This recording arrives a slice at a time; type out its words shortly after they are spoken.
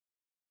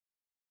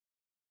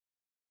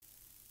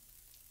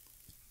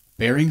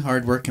Bearing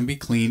hardware can be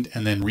cleaned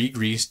and then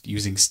re-greased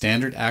using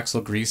standard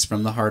axle grease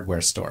from the hardware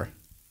store.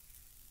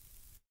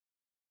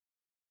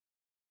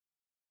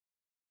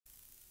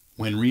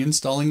 When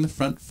reinstalling the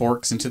front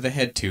forks into the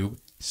head tube,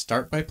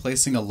 start by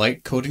placing a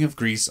light coating of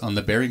grease on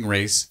the bearing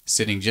race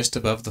sitting just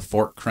above the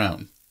fork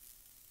crown.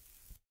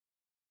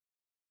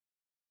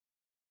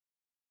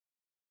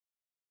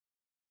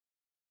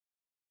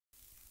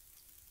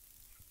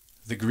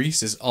 The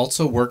grease is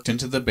also worked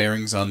into the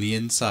bearings on the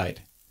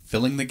inside,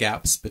 filling the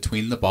gaps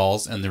between the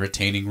balls and the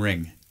retaining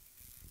ring.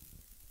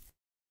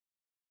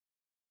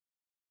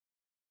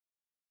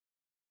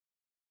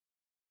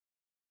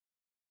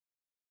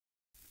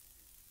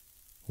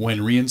 When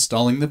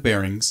reinstalling the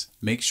bearings,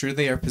 make sure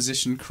they are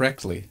positioned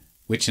correctly,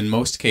 which in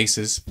most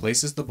cases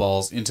places the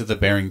balls into the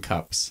bearing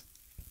cups.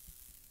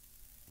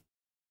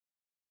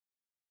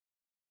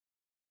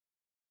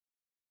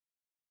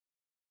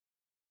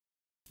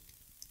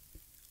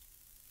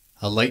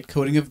 A light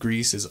coating of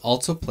grease is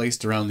also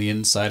placed around the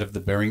inside of the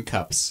bearing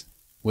cups,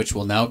 which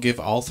will now give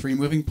all three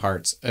moving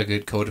parts a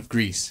good coat of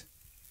grease.